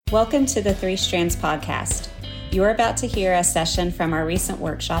Welcome to the Three Strands podcast. You are about to hear a session from our recent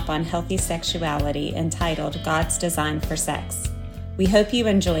workshop on healthy sexuality entitled God's Design for Sex. We hope you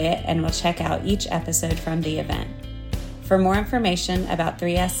enjoy it and will check out each episode from the event. For more information about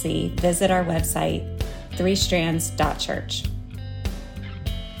 3SC, visit our website, threestrands.church.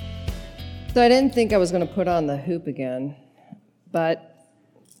 So I didn't think I was going to put on the hoop again, but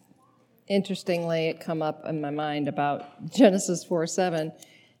interestingly, it come up in my mind about Genesis 4:7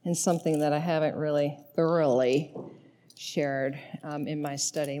 and something that I haven't really thoroughly shared in my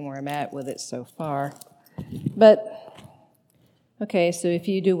study where I'm at with it so far. But, okay, so if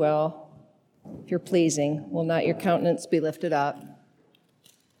you do well, if you're pleasing, will not your countenance be lifted up?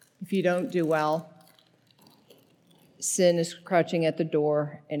 If you don't do well, sin is crouching at the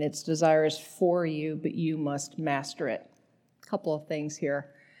door, and its desire is for you, but you must master it. A couple of things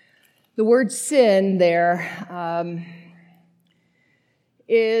here. The word sin there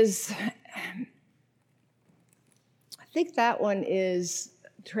is, I think that one is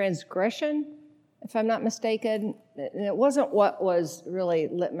transgression, if I'm not mistaken. And it wasn't what was really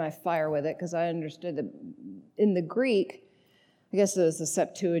lit my fire with it, because I understood that in the Greek, I guess it was the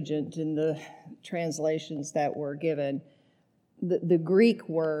Septuagint in the translations that were given, the Greek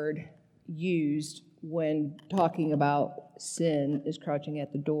word used when talking about sin is crouching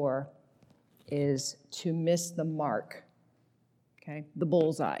at the door is to miss the mark, okay, the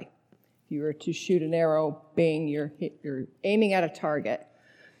bullseye. If you were to shoot an arrow, bang, you're aiming at a target.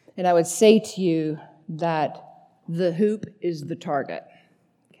 And I would say to you that the hoop is the target,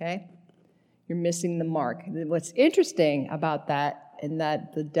 okay? You're missing the mark. What's interesting about that, and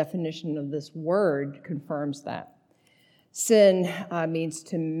that the definition of this word confirms that, sin means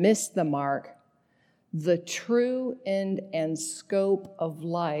to miss the mark, the true end and scope of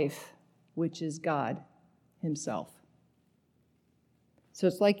life, which is God himself. So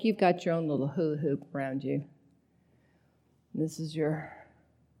it's like you've got your own little hula hoop around you. This is your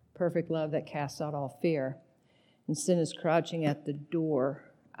perfect love that casts out all fear. And sin is crouching at the door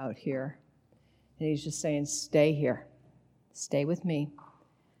out here. And he's just saying, stay here. Stay with me.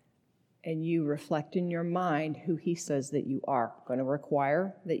 And you reflect in your mind who he says that you are. Going to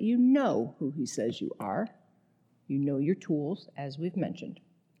require that you know who he says you are. You know your tools, as we've mentioned.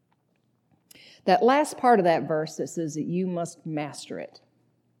 That last part of that verse that says that you must master it.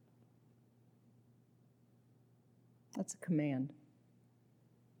 That's a command.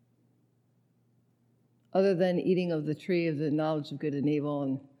 Other than eating of the tree of the knowledge of good and evil,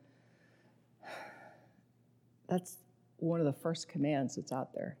 and that's one of the first commands that's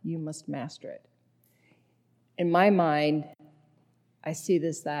out there. You must master it. In my mind, I see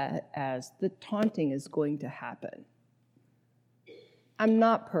this as the taunting is going to happen. I'm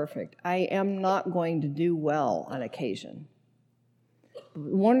not perfect. I am not going to do well on occasion.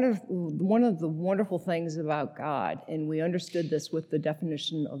 One of the wonderful things about God, and we understood this with the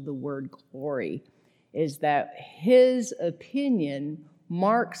definition of the word glory, is that his opinion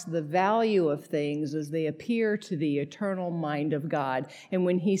marks the value of things as they appear to the eternal mind of God. And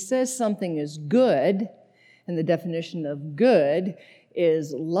when he says something is good, and the definition of good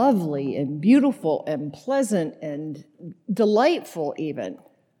is lovely and beautiful and pleasant and delightful even.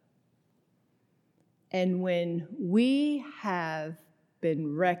 And when we have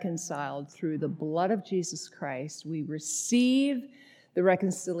been reconciled through the blood of Jesus Christ, we receive the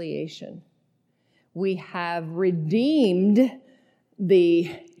reconciliation. We have redeemed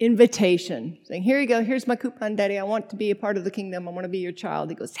the invitation, saying, here you go, here's my coupon, Daddy. I want to be a part of the kingdom. I want to be your child.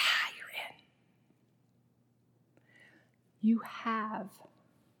 He goes, you're in. You have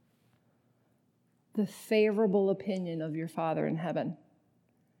the favorable opinion of your Father in heaven.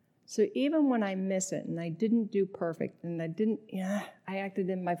 So even when I miss it, and I didn't do perfect, and I acted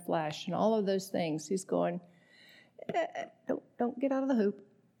in my flesh, and all of those things, he's going, don't get out of the hoop.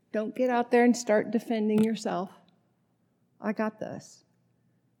 Don't get out there and start defending yourself. I got this.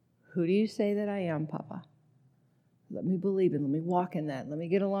 Who do you say that I am, Papa? Let me believe it. Let me walk in that. Let me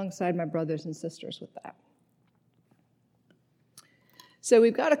get alongside my brothers and sisters with that. So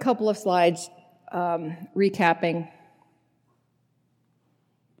we've got a couple of slides recapping.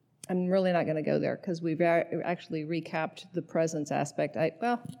 I'm really not going to go there because we've actually recapped the presence aspect. I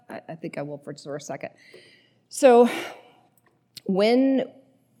think I will for a second. So when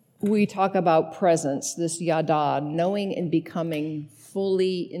we talk about presence, this yada, knowing and becoming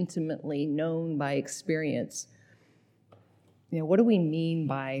fully, intimately known by experience, what do we mean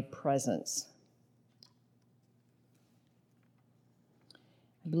by presence?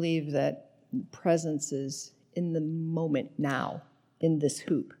 I believe that presence is in the moment now, in this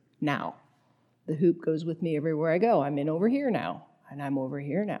hoop now. The hoop goes with me everywhere I go. I'm in over here now. and I'm over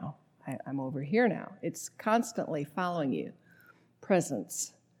here now. I'm over here now. It's constantly following you.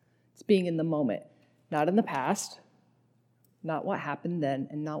 Presence. It's being in the moment, not in the past, not what happened then,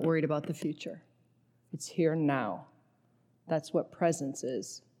 and not worried about the future. It's here now. That's what presence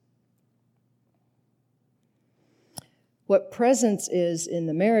is. What presence is in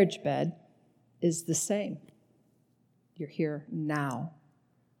the marriage bed is the same. You're here now.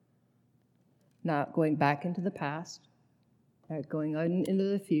 Not going back into the past, not going on into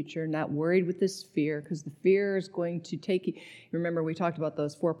the future, not worried with this fear, because the fear is going to take you. Remember, we talked about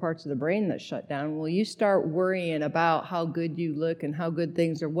those 4 parts of the brain that shut down. Well, you start worrying about how good you look and how good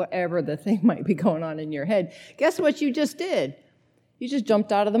things are, whatever the thing might be going on in your head. Guess what you just did? You just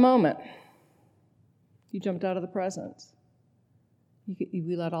jumped out of the moment. You jumped out of the presence.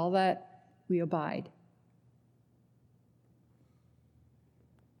 We let all that, we abide.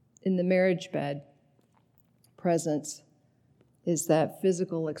 In the marriage bed, presence is that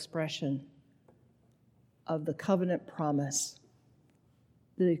physical expression of the covenant promise,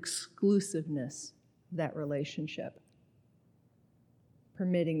 the exclusiveness of that relationship,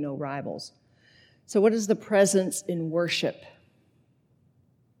 permitting no rivals. So what is the presence in worship?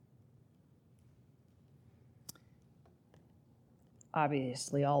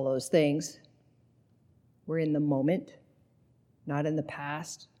 Obviously, all those things. We're in the moment, not in the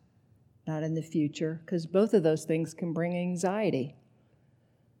past, not in the future, because both of those things can bring anxiety.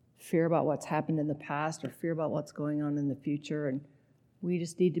 Fear about what's happened in the past or fear about what's going on in the future. And we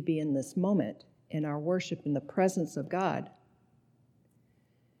just need to be in this moment, in our worship, in the presence of God.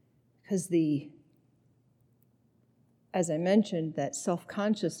 Because as I mentioned, that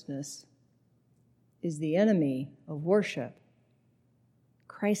self-consciousness is the enemy of worship.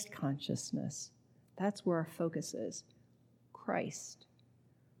 Christ consciousness. That's where our focus is. Christ.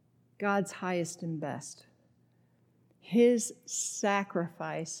 God's highest and best. His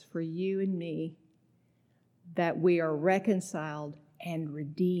sacrifice for you and me, that we are reconciled and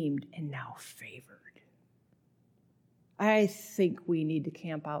redeemed and now favored. I think we need to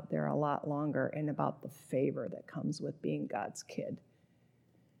camp out there a lot longer and about the favor that comes with being God's kid.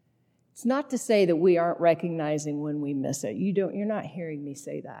 It's not to say that we aren't recognizing when we miss it. You're not hearing me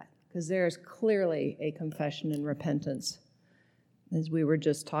say that, because there is clearly a confession and repentance, as we were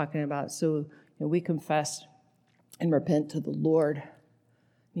just talking about. So we confess and repent to the Lord, and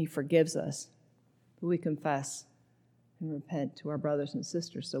He forgives us. But we confess and repent to our brothers and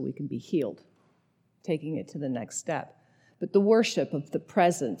sisters so we can be healed, taking it to the next step. But the worship of the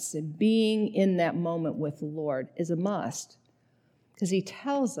presence and being in that moment with the Lord is a must, because He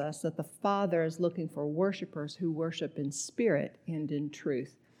tells us that the Father is looking for worshipers who worship in spirit and in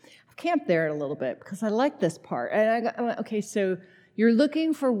truth. I've camped there a little bit because I like this part. And I went, okay, so you're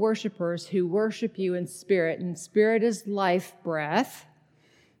looking for worshipers who worship you in spirit, and spirit is life breath,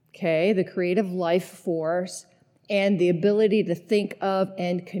 okay, the creative life force, and the ability to think of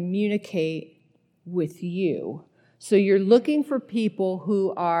and communicate with you. So you're looking for people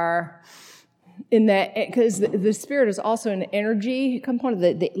who are in that, because the spirit is also an energy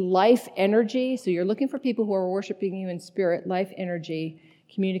component, the life energy. So you're looking for people who are worshiping you in spirit, life energy,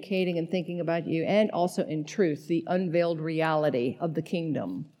 communicating and thinking about you, and also in truth, the unveiled reality of the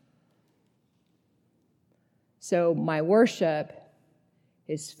kingdom. So my worship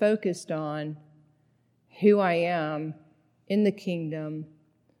is focused on who I am in the kingdom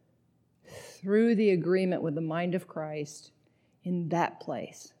through the agreement with the mind of Christ in that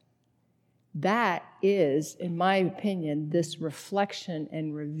place. That is, in my opinion, this reflection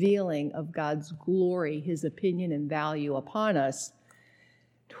and revealing of God's glory, His opinion and value upon us,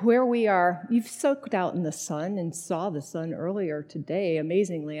 to where we are. You've soaked out in the sun and saw the sun earlier today,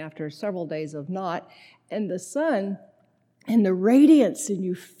 amazingly, after several days of not, and the sun and the radiance, and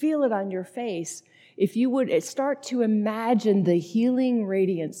you feel it on your face. If you would start to imagine the healing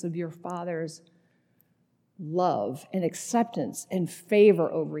radiance of your Father's love and acceptance and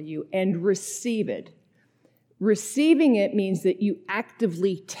favor over you, and receive it. Receiving it means that you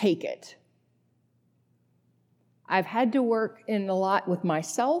actively take it. I've had to work in a lot with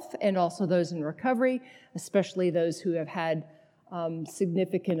myself and also those in recovery, especially those who have had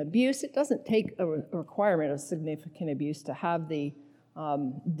significant abuse. It doesn't take a requirement of significant abuse to have the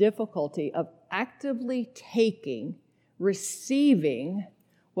difficulty of actively taking, receiving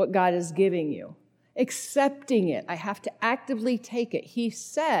what God is giving you, accepting it. I have to actively take it. He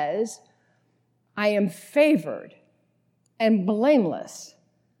says, I am favored and blameless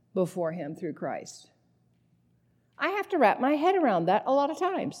before Him through Christ. I have to wrap my head around that a lot of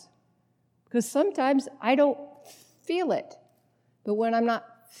times, because sometimes I don't feel it. But when I'm not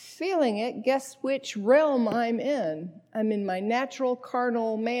feeling it, guess which realm I'm in? I'm in my natural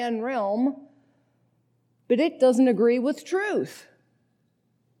carnal man realm, but it doesn't agree with truth.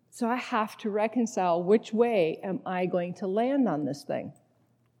 So I have to reconcile which way am I going to land on this thing.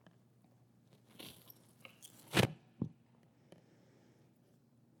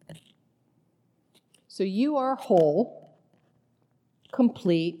 So you are whole,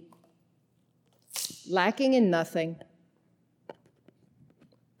 complete, lacking in nothing,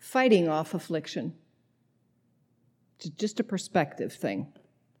 fighting off affliction. It's just a perspective thing.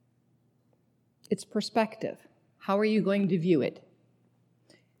 It's perspective. How are you going to view it?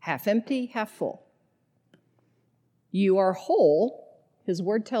 Half empty, half full. You are whole. His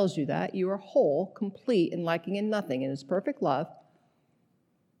word tells you that. You are whole, complete, and lacking in nothing in his perfect love.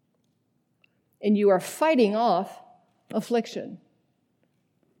 And you are fighting off affliction.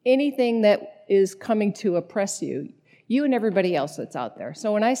 Anything that is coming to oppress you, you and everybody else that's out there.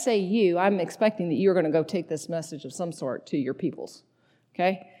 So when I say you, I'm expecting that you're going to go take this message of some sort to your peoples,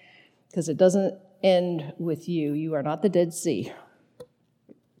 okay? Because it doesn't end with you. You are not the Dead Sea.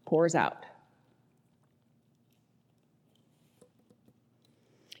 It pours out.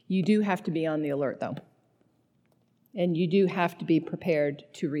 You do have to be on the alert, though. And you do have to be prepared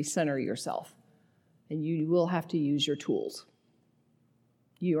to recenter yourself. And you will have to use your tools.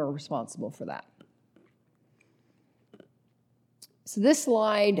 You are responsible for that. So this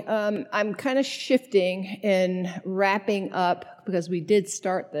slide, I'm kind of shifting and wrapping up, because we did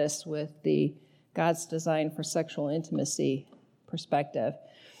start this with the God's design for sexual intimacy perspective.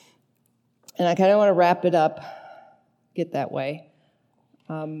 And I kind of want to wrap it up, get that way.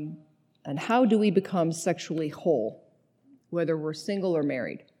 And how do we become sexually whole, whether we're single or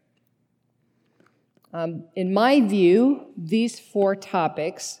married? In my view, these 4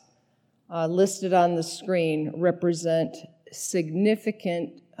 topics listed on the screen represent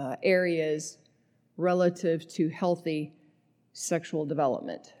significant areas relative to healthy sexual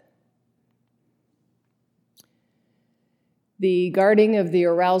development. The guarding of the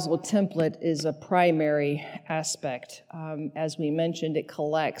arousal template is a primary aspect. As we mentioned, it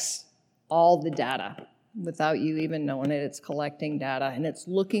collects all the data. Without you even knowing it, it's collecting data, and it's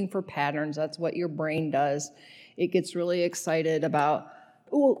looking for patterns. That's what your brain does. It gets really excited about,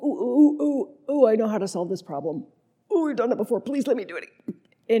 I know how to solve this problem. We've done it before. Please let me do it.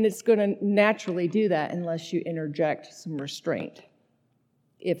 And it's going to naturally do that unless you interject some restraint.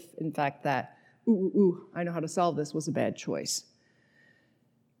 If, in fact, that, I know how to solve this was a bad choice.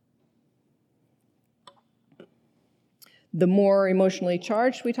 The more emotionally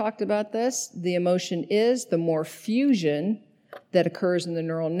charged, we talked about this, the emotion is, the more fusion that occurs in the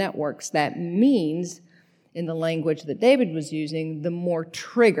neural networks. That means, in the language that David was using, the more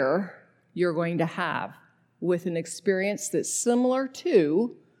trigger you're going to have with an experience that's similar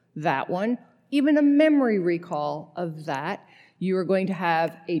to that one, even a memory recall of that, you are going to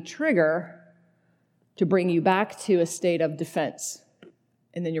have a trigger to bring you back to a state of defense.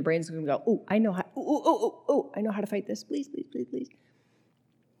 And then your brain's going to go, I know how to fight this. Please.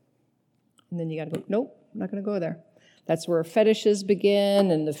 And then you got to go, nope, I'm not going to go there. That's where fetishes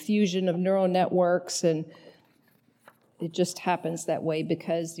begin and the fusion of neural networks. And it just happens that way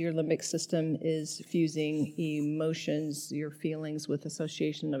because your limbic system is fusing emotions, your feelings with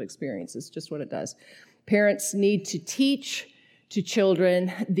association of experiences. Just what it does. Parents need to teach to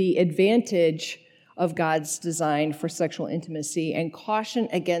children the advantage of God's design for sexual intimacy and caution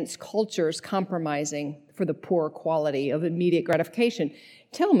against cultures compromising for the poor quality of immediate gratification.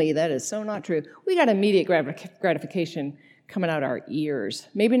 Tell me that is so not true. We got immediate gratification coming out our ears.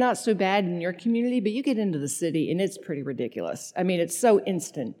 Maybe not so bad in your community, but you get into the city and it's pretty ridiculous. I mean, it's so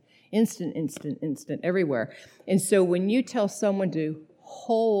instant everywhere. And so when you tell someone to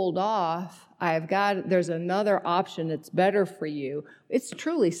hold off, there's another option that's better for you. It's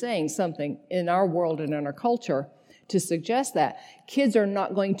truly saying something in our world and in our culture to suggest that. Kids are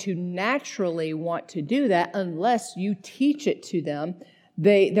not going to naturally want to do that unless you teach it to them.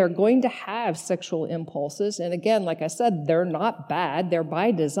 They're going to have sexual impulses. And again, like I said, they're not bad. They're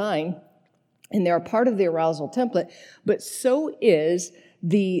by design. And they're a part of the arousal template. But so is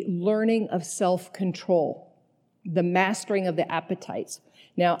the learning of self-control, the mastering of the appetites.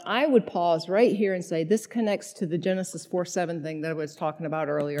 Now, I would pause right here and say this connects to the Genesis 4:7 thing that I was talking about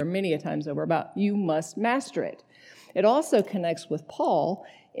earlier many a times over about you must master it. It also connects with Paul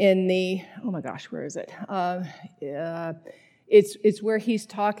in the, where is it? It's where he's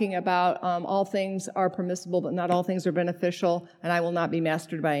talking about all things are permissible, but not all things are beneficial, and I will not be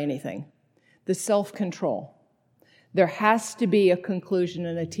mastered by anything. The self-control. There has to be a conclusion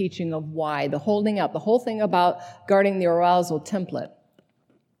and a teaching of why. The holding out, the whole thing about guarding the arousal template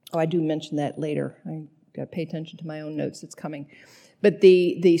Oh, I do mention that later. I got to pay attention to my own notes. It's coming. But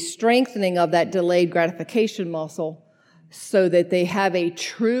the strengthening of that delayed gratification muscle so that they have a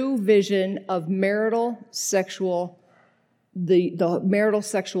true vision of the marital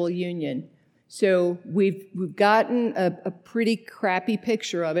sexual union. So we've gotten a pretty crappy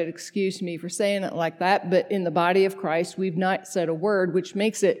picture of it, excuse me for saying it like that, but in the body of Christ, we've not said a word, which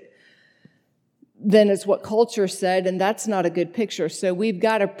makes it, then it's what culture said, and that's not a good picture. So we've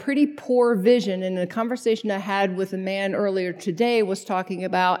got a pretty poor vision, and a conversation I had with a man earlier today was talking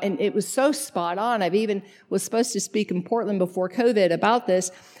about, and it was so spot on. I've even was supposed to speak in Portland before COVID about this,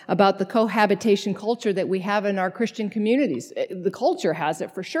 about the cohabitation culture that we have in our Christian communities. The culture has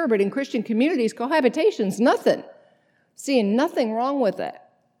it for sure, but in Christian communities, cohabitation's nothing. Seeing nothing wrong with it.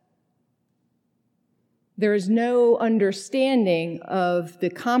 There is no understanding of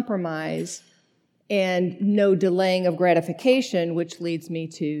the compromise and no delaying of gratification, which leads me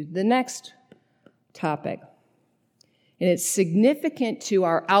to the next topic. And it's significant to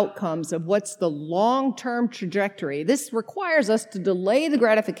our outcomes of what's the long-term trajectory. This requires us to delay the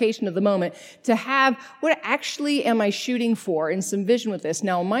gratification of the moment to have what actually am I shooting for and some vision with this.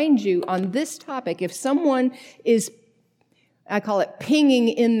 Now, mind you, on this topic, if someone is, I call it pinging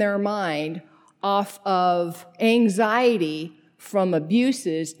in their mind off of anxiety from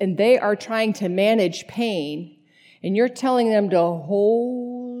abuses, and they are trying to manage pain, and you're telling them to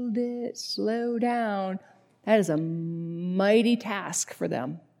hold it, slow down, that is a mighty task for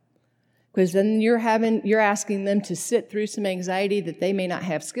them. Because then you're asking them to sit through some anxiety that they may not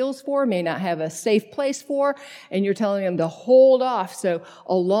have skills for, may not have a safe place for, and you're telling them to hold off. So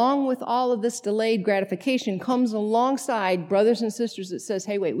along with all of this delayed gratification comes alongside brothers and sisters that says,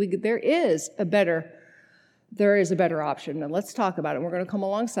 hey, wait, there is a better option, and let's talk about it. We're going to come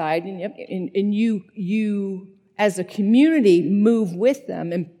alongside, and you as a community move with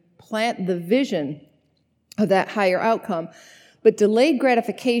them and plant the vision of that higher outcome. But delayed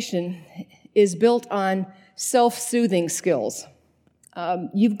gratification is built on self-soothing skills.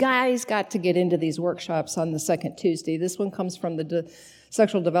 You guys got to get into these workshops on the second Tuesday. This one comes from the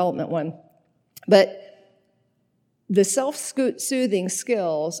sexual development one. But the self-soothing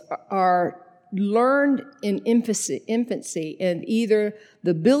skills are learned in infancy, and either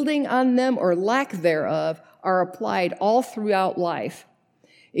the building on them or lack thereof are applied all throughout life.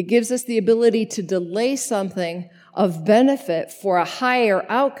 It gives us the ability to delay something of benefit for a higher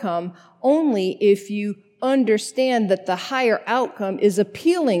outcome only if you understand that the higher outcome is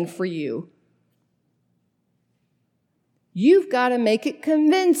appealing for you. You've got to make it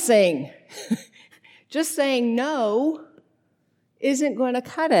convincing. Just saying no isn't going to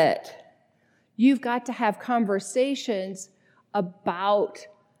cut it. You've got to have conversations about,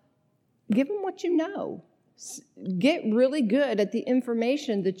 give them what you know. Get really good at the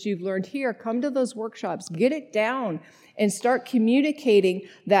information that you've learned here. Come to those workshops, get it down, and start communicating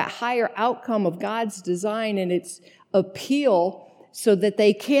that higher outcome of God's design and its appeal so that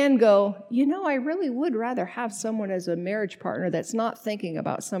they can go, I really would rather have someone as a marriage partner that's not thinking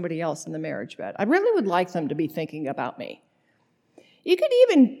about somebody else in the marriage bed. I really would like them to be thinking about me. You could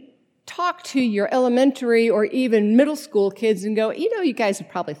even talk to your elementary or even middle school kids and go, you guys have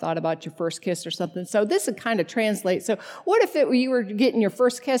probably thought about your first kiss or something. So this would kind of translate. So what if you were getting your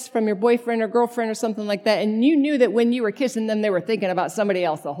first kiss from your boyfriend or girlfriend or something like that, and you knew that when you were kissing them, they were thinking about somebody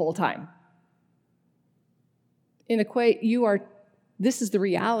else the whole time? This is the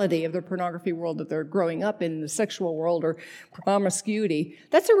reality of the pornography world that they're growing up in, the sexual world or promiscuity.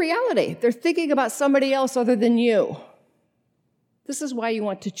 That's a reality. They're thinking about somebody else other than you. This is why you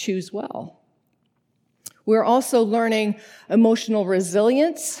want to choose well. We're also learning emotional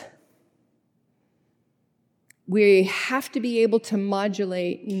resilience. We have to be able to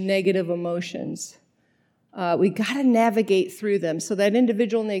modulate negative emotions. We got to navigate through them. So that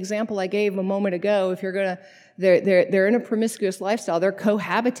individual in the example I gave a moment ago, if they're in a promiscuous lifestyle, they're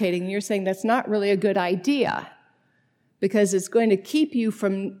cohabitating, and you're saying that's not really a good idea because it's going to keep you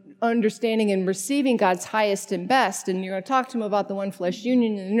from understanding and receiving God's highest and best. And you're going to talk to them about the one flesh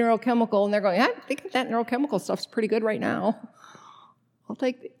union and the neurochemical, and they're going, I think that neurochemical stuff's pretty good right now.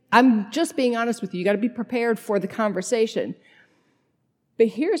 I'm just being honest with you. You got to be prepared for the conversation. But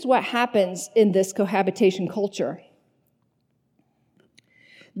here's what happens in this cohabitation culture.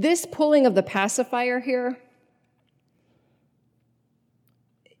 This pulling of the pacifier here,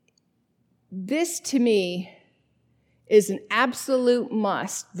 this to me is an absolute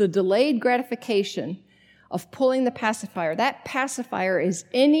must. The delayed gratification of pulling the pacifier. That pacifier is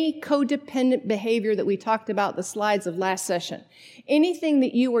any codependent behavior that we talked about the slides of last session. Anything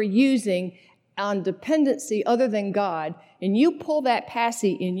that you are using on dependency other than God, and you pull that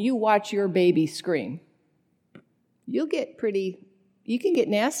passy and you watch your baby scream, you can get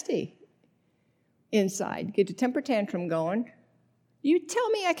nasty inside, get a temper tantrum going. You tell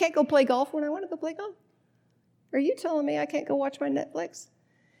me I can't go play golf when I want to go play golf? Are you telling me I can't go watch my Netflix?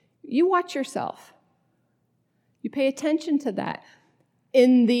 You watch yourself. You pay attention to that.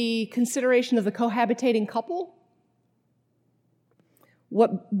 In the consideration of the cohabitating couple,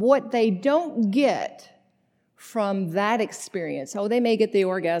 what they don't get from that experience, they may get the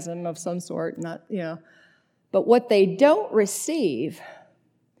orgasm of some sort, but what they don't receive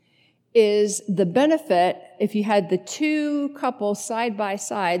is the benefit, if you had the two couples side by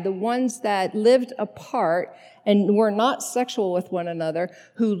side, the ones that lived apart and were not sexual with one another,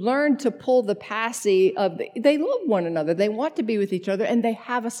 who learned to pull the passy they love one another, they want to be with each other, and they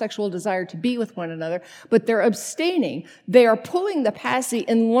have a sexual desire to be with one another, but they're abstaining. They are pulling the passy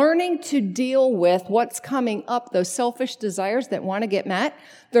and learning to deal with what's coming up, those selfish desires that want to get met.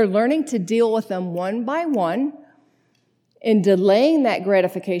 They're learning to deal with them one by one, and delaying that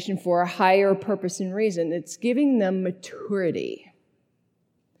gratification for a higher purpose and reason. It's giving them maturity.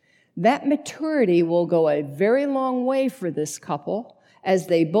 That maturity will go a very long way for this couple as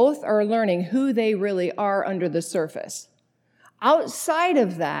they both are learning who they really are under the surface. Outside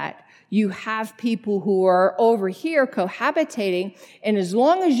of that, you have people who are over here cohabitating, and as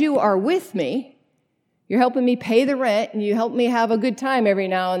long as you are with me, you're helping me pay the rent, and you help me have a good time every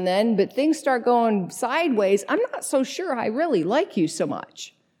now and then, but things start going sideways, I'm not so sure I really like you so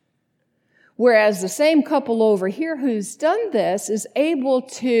much. Whereas the same couple over here who's done this is able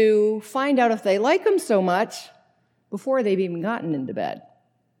to find out if they like them so much before they've even gotten into bed.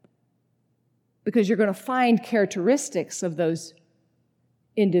 Because you're going to find characteristics of those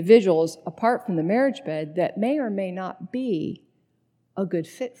individuals apart from the marriage bed that may or may not be a good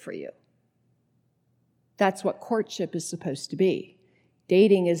fit for you. That's what courtship is supposed to be.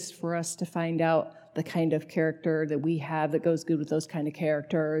 Dating is for us to find out the kind of character that we have that goes good with those kind of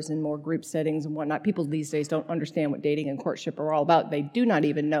characters and more group settings and whatnot. People these days don't understand what dating and courtship are all about. They do not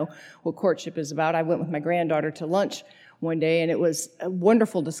even know what courtship is about. I went with my granddaughter to lunch one day, and it was a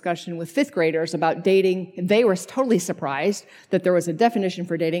wonderful discussion with fifth graders about dating. They were totally surprised that there was a definition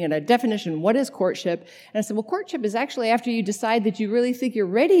for dating and a definition, what is courtship? And I said, well, courtship is actually after you decide that you really think you're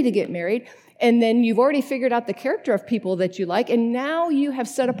ready to get married, and then you've already figured out the character of people that you like, and now you have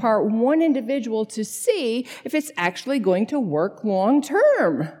set apart one individual to see if it's actually going to work long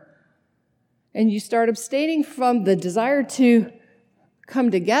term. And you start abstaining from the desire to come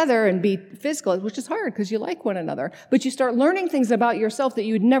together and be physical, which is hard because you like one another, but you start learning things about yourself that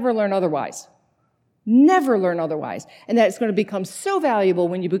you would never learn otherwise. Never learn otherwise. And that it's going to become so valuable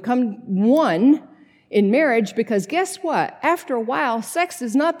when you become one in marriage, because guess what? After a while, sex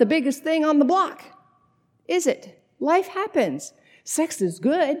is not the biggest thing on the block, is it? Life happens. Sex is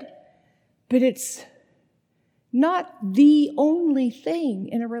good, but it's not the only thing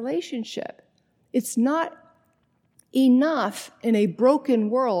in a relationship. It's not enough in a broken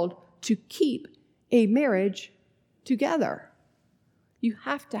world to keep a marriage together. You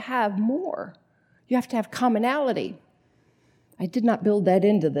have to have more. You have to have commonality. I did not build that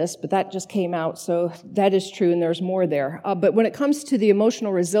into this, but that just came out, so that is true, and there's more there. But when it comes to the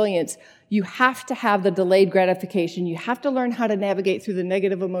emotional resilience, you have to have the delayed gratification. You have to learn how to navigate through the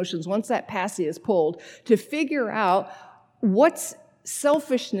negative emotions once that passy is pulled to figure out what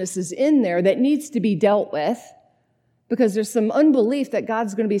selfishness is in there that needs to be dealt with, because there's some unbelief that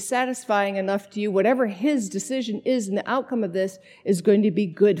God's going to be satisfying enough to you. Whatever His decision is and the outcome of this is going to be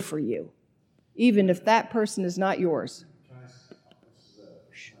good for you, even if that person is not yours.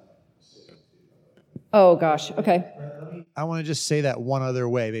 Oh, gosh. Okay. I want to just say that one other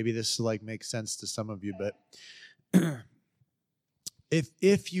way. Maybe this makes sense to some of you, but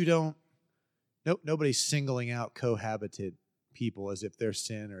if you don't, nobody's singling out cohabited people as if their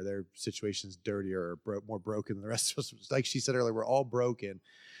sin or their situation's dirtier or more broken than the rest of us. Like she said earlier, we're all broken.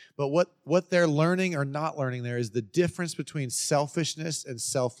 But what they're learning or not learning there is the difference between selfishness and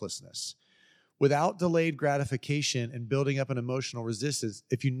selflessness. Without delayed gratification and building up an emotional resistance,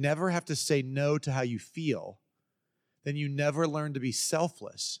 if you never have to say no to how you feel, then you never learn to be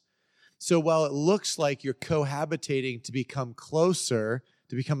selfless. So while it looks like you're cohabitating to become closer,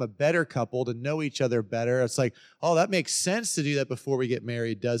 to become a better couple, to know each other better, it's like, oh, that makes sense to do that before we get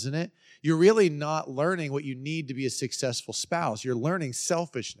married, doesn't it? You're really not learning what you need to be a successful spouse. You're learning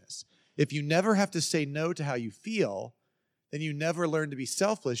selfishness. If you never have to say no to how you feel, then you never learn to be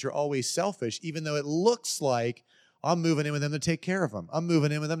selfless. You're always selfish, even though it looks like I'm moving in with them to take care of them. I'm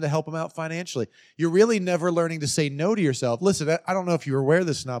moving in with them to help them out financially. You're really never learning to say no to yourself. Listen, I don't know if you were aware of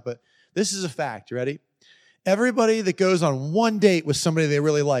this or not, but This is a fact. You ready? Everybody that goes on one date with somebody they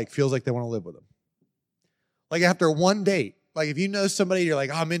really like feels like they want to live with them. Like after one date, like if you know somebody, you're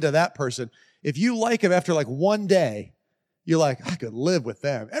like, oh, I'm into that person. If you like them after like one day, you're like, I could live with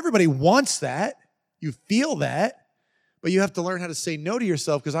them. Everybody wants that. You feel that. But you have to learn how to say no to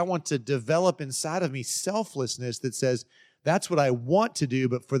yourself, because I want to develop inside of me selflessness that says, that's what I want to do,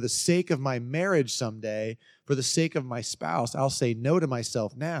 but for the sake of my marriage someday, for the sake of my spouse, I'll say no to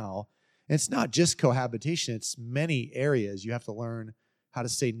myself now. And it's not just cohabitation. It's many areas. You have to learn how to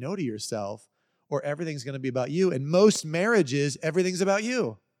say no to yourself, or everything's going to be about you. And most marriages, everything's about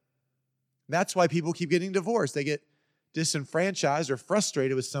you. That's why people keep getting divorced. They get disenfranchised or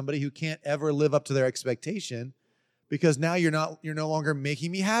frustrated with somebody who can't ever live up to their expectation, because now you're no longer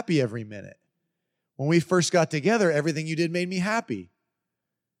making me happy every minute. When we first got together, everything you did made me happy.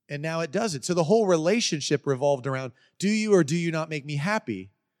 And now it doesn't. So the whole relationship revolved around, do you or do you not make me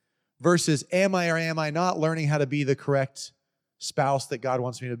happy? Versus, am I or am I not learning how to be the correct spouse that God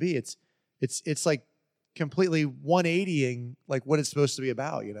wants me to be? It's like completely 180ing like what it's supposed to be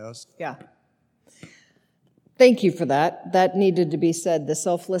about, you know? Yeah. Thank you for that. That needed to be said, the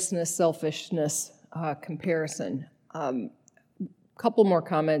selflessness, selfishness comparison. Couple more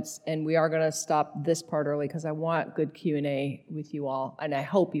comments, and we are going to stop this part early because I want good Q&A with you all, and I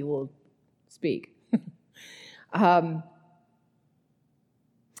hope you will speak.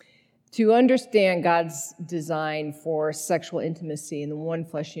 To understand God's design for sexual intimacy in the one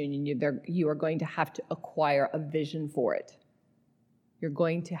flesh union, you are going to have to acquire a vision for it. You're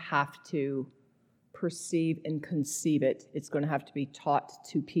going to have to perceive and conceive it. It's going to have to be taught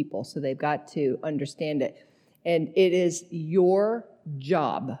to people, so they've got to understand it. And it is your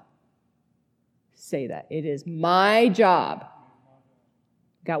job. Say that. It is my job.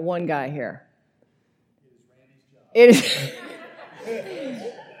 Got one guy here. It is.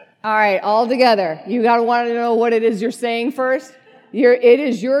 All right, all together. You got to want to know what it is you're saying first. It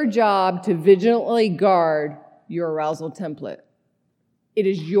is your job to vigilantly guard your arousal template. It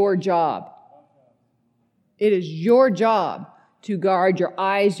is your job. It is your job to guard your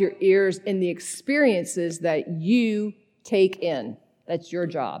eyes, your ears, and the experiences that you take in. That's your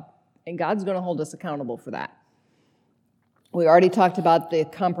job. And God's going to hold us accountable for that. We already talked about the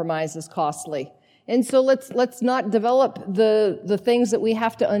compromise is costly. And so let's not develop the things that we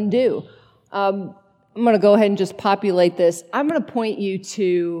have to undo. I'm going to go ahead and just populate this. I'm going to point you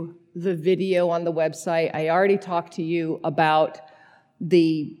to the video on the website. I already talked to you about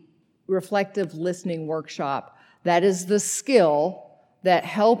the reflective listening workshop. That is the skill that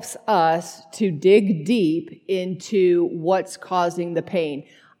helps us to dig deep into what's causing the pain.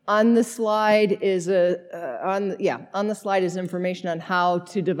 On the slide is information on how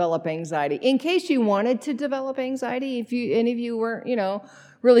to develop anxiety. In case you wanted to develop anxiety, if any of you weren't,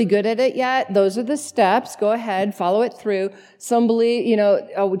 really good at it yet, those are the steps. Go ahead, follow it through. Some believe,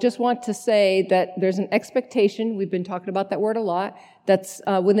 I would just want to say that there's an expectation. We've been talking about that word a lot. That's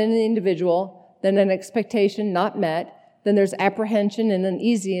within the individual. Then an expectation not met. Then there's apprehension and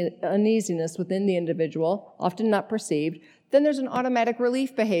uneasiness within the individual, often not perceived. Then there's an automatic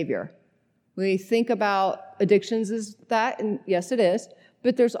relief behavior. We think about addictions as that, and yes, it is.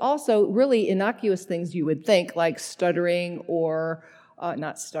 But there's also really innocuous things you would think, like stuttering or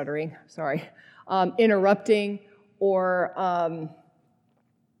interrupting or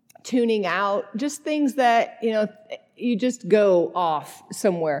tuning out, just things that, you just go off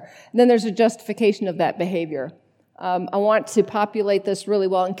somewhere. And then there's a justification of that behavior. I want to populate this really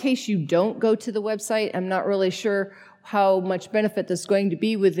well. In case you don't go to the website, I'm not really sure how much benefit this is going to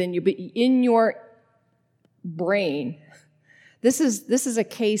be within you, but in your brain, this is a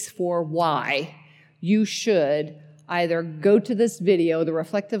case for why you should either go to this video, the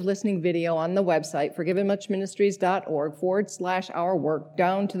reflective listening video on the website, forgivenmuchministries.org/our work,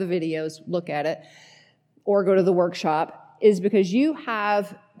 down to the videos, look at it, or go to the workshop, is because you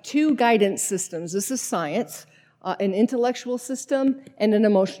have two guidance systems. This is science, an intellectual system and an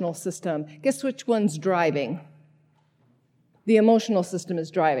emotional system. Guess which one's driving? The emotional system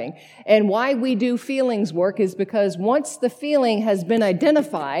is driving. And why we do feelings work is because once the feeling has been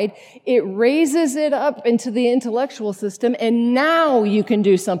identified, it raises it up into the intellectual system, and now you can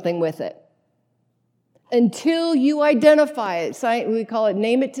do something with it. Until you identify it, we call it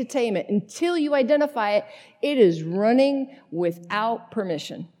name it to tame it. Until you identify it, it is running without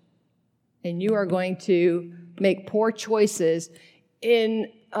permission. And you are going to make poor choices in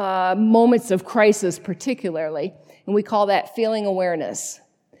moments of crisis particularly. And we call that feeling awareness.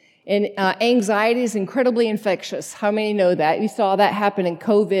 And anxiety is incredibly infectious. How many know that? You saw that happen in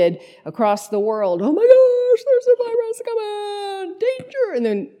COVID across the world. Oh my God, gosh, there's a virus coming, danger. And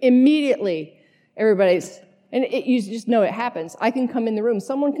then immediately you just know it happens. I can come in the room.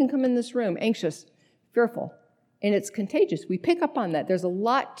 Someone can come in this room anxious, fearful, and it's contagious. We pick up on that. There's a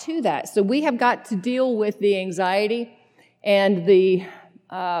lot to that. So we have got to deal with the anxiety and the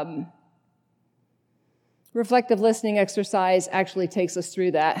reflective listening exercise actually takes us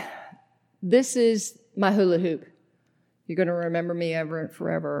through that. This is my hula hoop. You're going to remember me ever and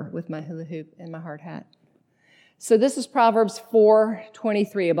forever with my hula hoop and my hard hat. So this is Proverbs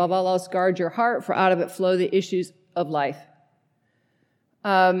 4:23. Above all else, guard your heart, for out of it flow the issues of life.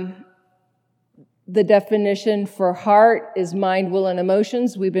 The definition for heart is mind, will, and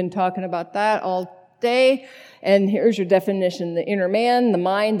emotions. We've been talking about that all day. And here's your definition. The inner man, the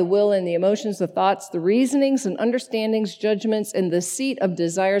mind, the will, and the emotions, the thoughts, the reasonings and understandings, judgments, and the seat of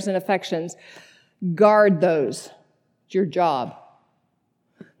desires and affections. Guard those. It's your job.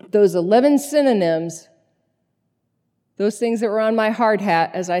 Those 11 synonyms, those things that were on my hard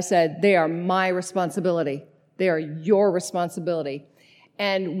hat, as I said, they are my responsibility. They are your responsibility.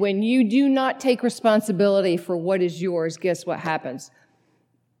 And when you do not take responsibility for what is yours, guess what happens?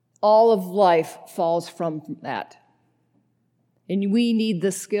 All of life falls from that. And we need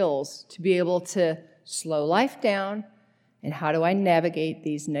the skills to be able to slow life down. And how do I navigate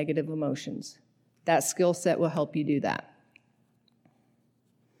these negative emotions? That skill set will help you do that.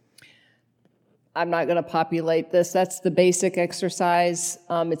 I'm not going to populate this. That's the basic exercise.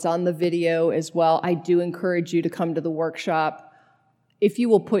 It's on the video as well. I do encourage you to come to the workshop. If you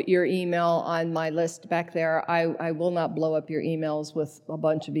will put your email on my list back there, I will not blow up your emails with a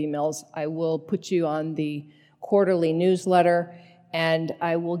bunch of emails. I will put you on the quarterly newsletter, and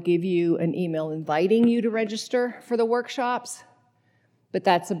I will give you an email inviting you to register for the workshops. But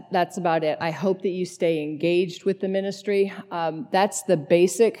that's about it. I hope that you stay engaged with the ministry. That's the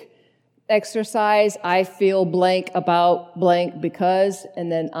basic exercise. I feel blank about blank because,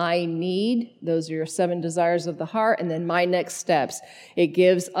 and then I need. Those are your 7 desires of the heart. And then my next steps. It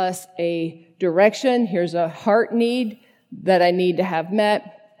gives us a direction. Here's a heart need that I need to have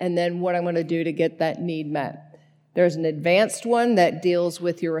met. And then what I'm going to do to get that need met. There's an advanced one that deals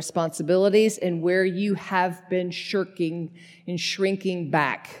with your responsibilities and where you have been shirking and shrinking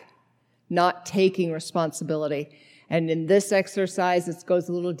back, not taking responsibility. And in this exercise, it goes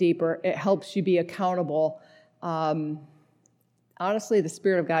a little deeper. It helps you be accountable. Honestly, the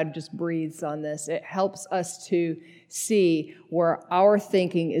Spirit of God just breathes on this. It helps us to see where our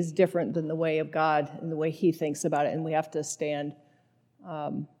thinking is different than the way of God and the way He thinks about it. And we have to stand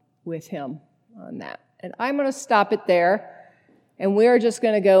with Him on that. And I'm going to stop it there. And we're just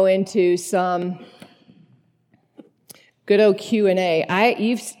going to go into some good old Q&A.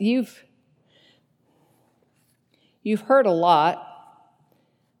 You've heard a lot.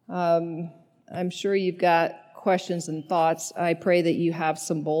 I'm sure you've got questions and thoughts. I pray that you have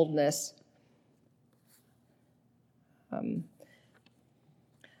some boldness. I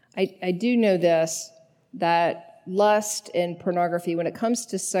do know this, that lust and pornography, when it comes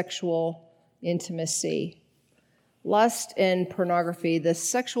to sexual intimacy, lust and pornography, the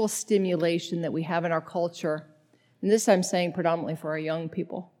sexual stimulation that we have in our culture, and this I'm saying predominantly for our young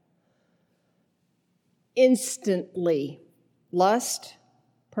people, instantly, lust,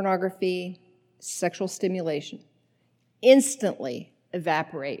 pornography, sexual stimulation, instantly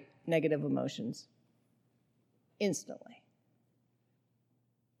evaporate negative emotions. Instantly.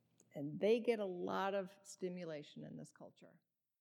 And they get a lot of stimulation in this culture.